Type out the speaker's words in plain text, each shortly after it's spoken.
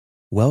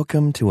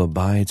Welcome to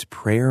Abide's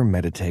Prayer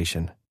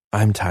Meditation.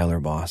 I'm Tyler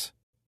Boss.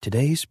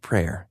 Today's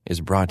prayer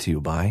is brought to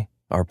you by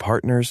our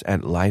partners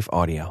at Life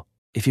Audio.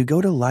 If you go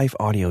to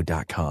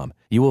lifeaudio.com,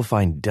 you will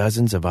find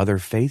dozens of other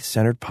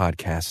faith-centered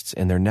podcasts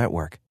in their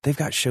network. They've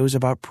got shows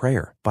about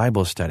prayer,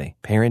 Bible study,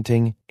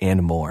 parenting,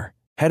 and more.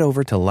 Head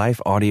over to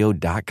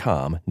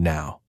lifeaudio.com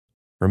now.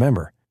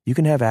 Remember, you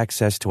can have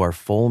access to our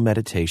full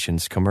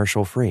meditations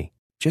commercial-free.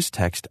 Just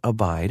text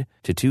ABIDE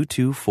to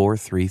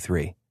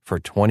 22433 for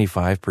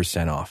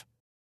 25% off.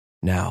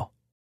 Now,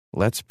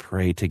 let's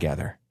pray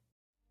together.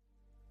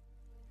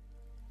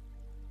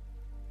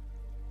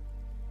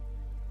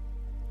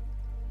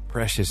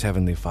 Precious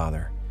Heavenly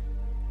Father,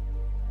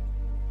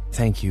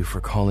 thank you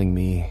for calling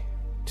me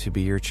to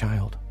be your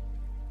child,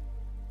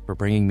 for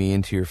bringing me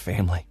into your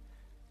family,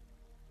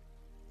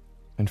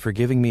 and for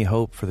giving me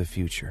hope for the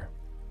future.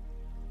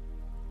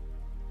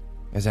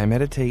 As I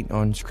meditate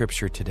on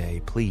Scripture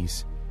today,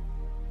 please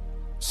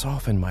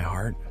soften my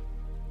heart.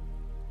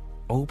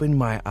 Open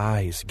my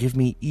eyes, give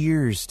me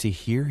ears to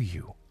hear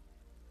you.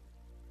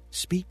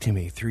 Speak to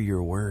me through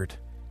your word,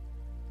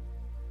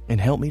 and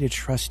help me to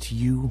trust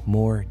you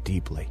more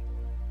deeply.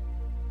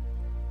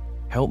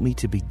 Help me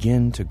to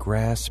begin to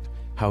grasp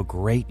how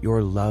great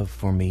your love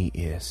for me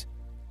is.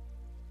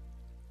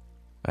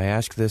 I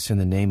ask this in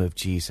the name of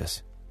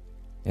Jesus,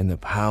 in the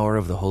power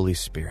of the Holy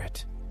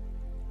Spirit.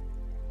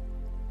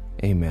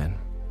 Amen.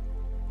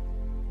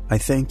 I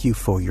thank you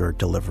for your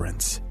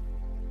deliverance,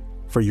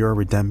 for your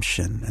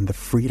redemption and the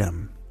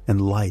freedom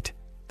and light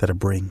that it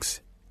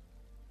brings.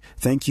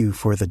 Thank you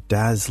for the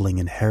dazzling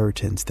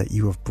inheritance that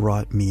you have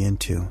brought me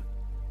into.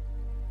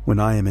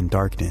 When I am in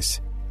darkness,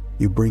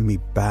 you bring me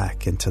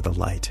back into the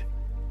light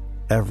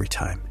every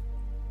time.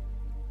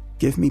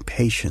 Give me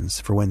patience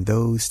for when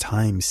those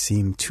times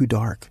seem too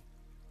dark,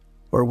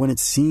 or when it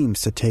seems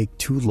to take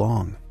too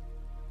long.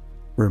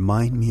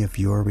 Remind me of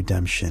your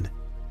redemption,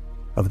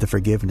 of the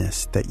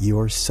forgiveness that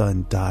your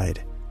Son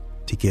died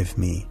to give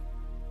me.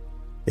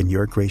 In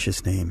your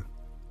gracious name,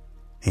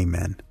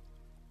 amen.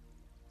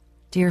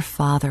 Dear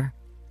Father,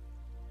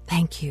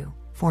 thank you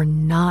for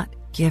not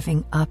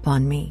giving up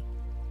on me.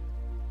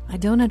 I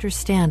don't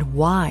understand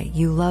why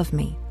you love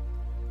me.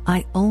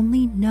 I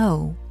only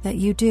know that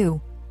you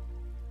do.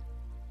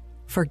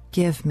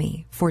 Forgive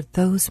me for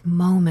those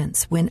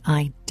moments when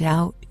I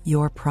doubt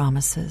your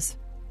promises,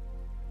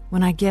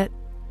 when I get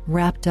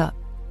wrapped up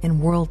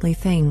in worldly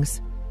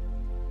things.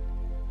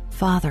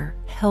 Father,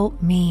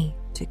 help me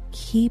to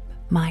keep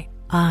my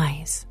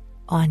eyes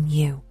on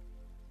you.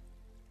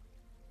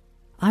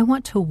 I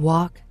want to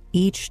walk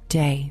each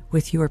day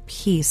with your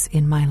peace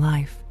in my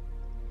life,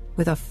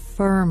 with a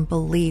firm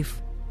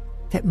belief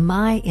that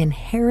my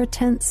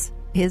inheritance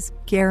is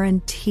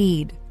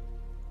guaranteed.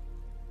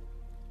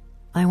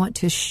 I want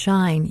to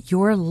shine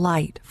your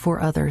light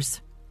for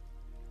others.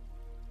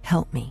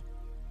 Help me.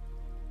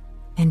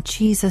 In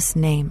Jesus'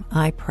 name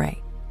I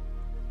pray.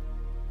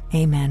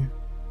 Amen.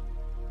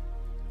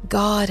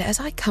 God,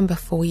 as I come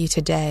before you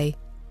today,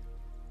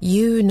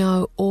 you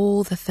know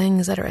all the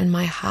things that are in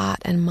my heart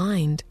and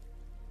mind.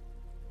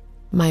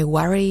 My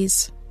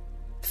worries,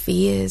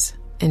 fears,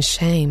 and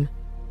shame.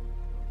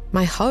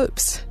 My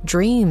hopes,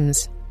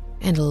 dreams,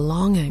 and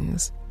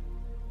longings.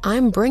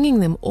 I'm bringing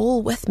them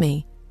all with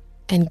me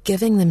and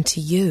giving them to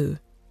you.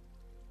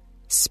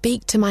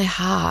 Speak to my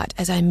heart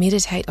as I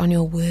meditate on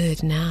your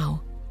word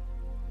now.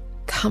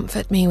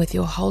 Comfort me with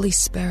your Holy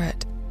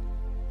Spirit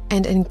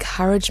and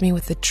encourage me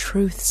with the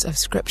truths of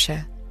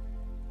Scripture.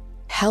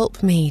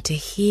 Help me to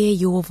hear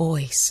your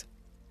voice.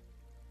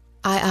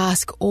 I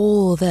ask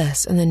all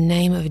this in the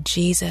name of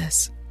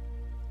Jesus,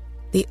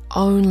 the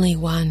only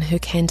one who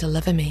can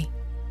deliver me.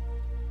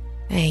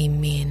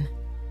 Amen.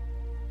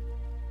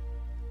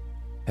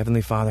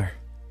 Heavenly Father,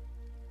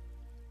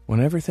 when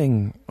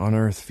everything on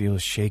earth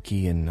feels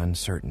shaky and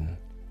uncertain,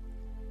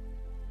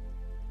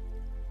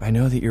 I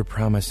know that your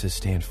promises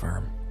stand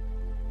firm.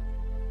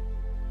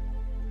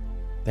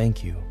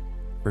 Thank you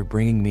for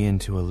bringing me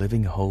into a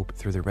living hope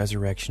through the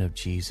resurrection of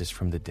Jesus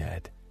from the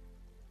dead,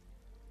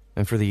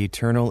 and for the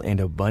eternal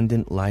and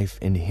abundant life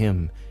in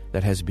Him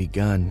that has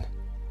begun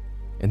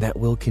and that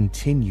will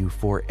continue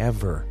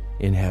forever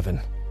in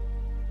heaven.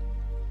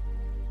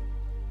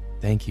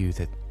 Thank you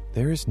that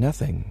there is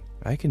nothing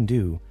I can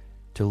do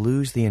to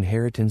lose the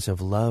inheritance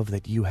of love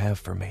that you have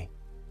for me.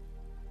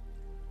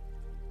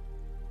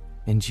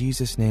 In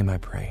Jesus' name I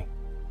pray.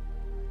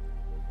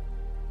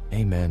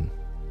 Amen.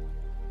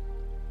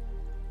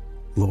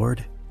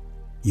 Lord,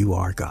 you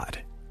are God,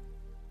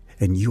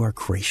 and you are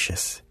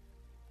gracious,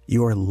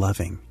 you are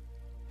loving,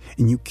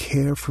 and you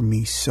care for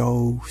me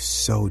so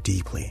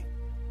deeply.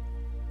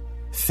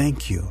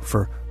 Thank you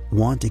for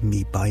wanting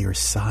me by your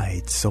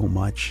side so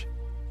much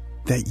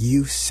that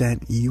you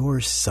sent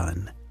your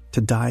Son to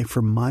die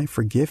for my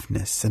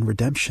forgiveness and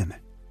redemption,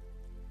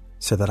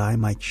 so that I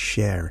might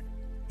share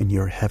in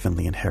your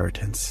heavenly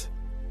inheritance.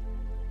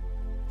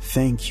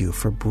 Thank you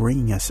for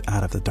bringing us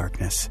out of the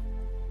darkness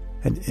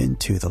and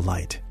into the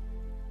light,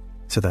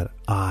 so that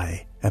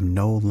I am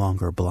no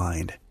longer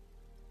blind,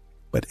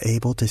 but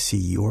able to see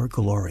your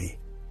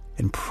glory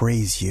and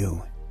praise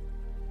you.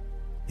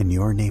 In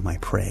your name I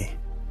pray.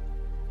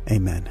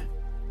 Amen.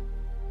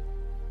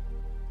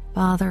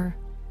 Father,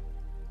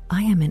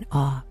 I am in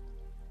awe.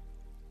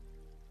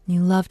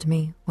 You loved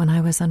me when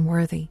I was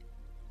unworthy.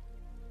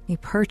 You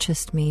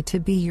purchased me to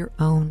be your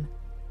own.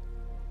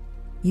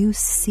 You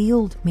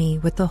sealed me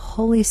with the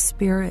Holy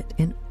Spirit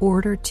in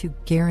order to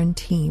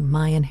guarantee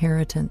my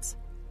inheritance.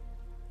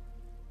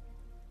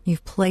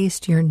 You've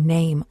placed your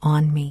name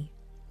on me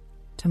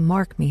to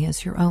mark me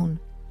as your own.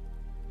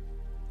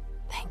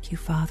 Thank you,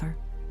 Father.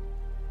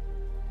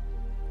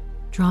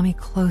 Draw me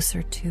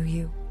closer to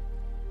you.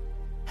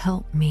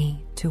 Help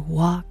me to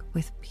walk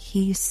with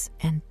peace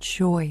and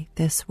joy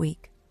this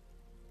week,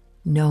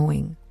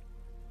 knowing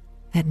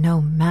that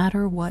no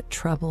matter what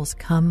troubles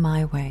come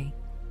my way,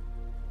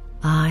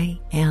 I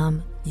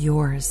am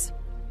yours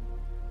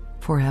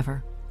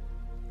forever.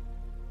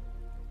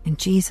 In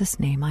Jesus'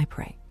 name I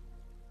pray.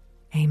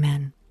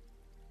 Amen.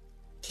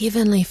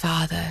 Heavenly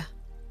Father,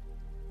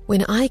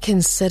 when I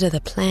consider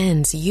the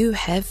plans you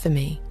have for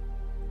me,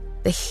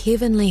 the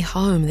heavenly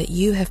home that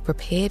you have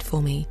prepared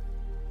for me,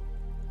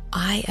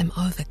 I am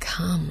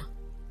overcome.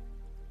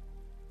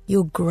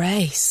 Your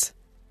grace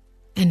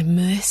and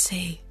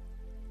mercy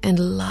and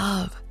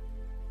love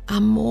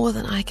are more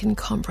than I can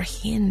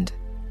comprehend.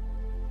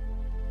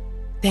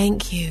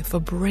 Thank you for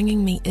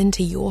bringing me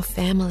into your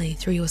family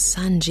through your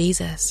Son,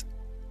 Jesus,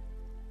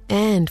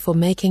 and for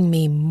making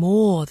me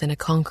more than a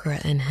conqueror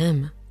in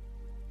him.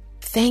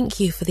 Thank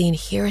you for the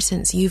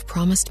inheritance you've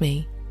promised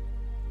me.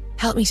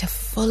 Help me to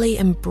fully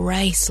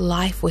embrace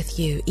life with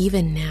you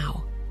even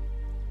now.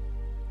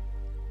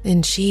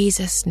 In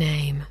Jesus'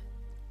 name,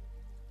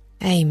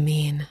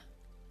 amen.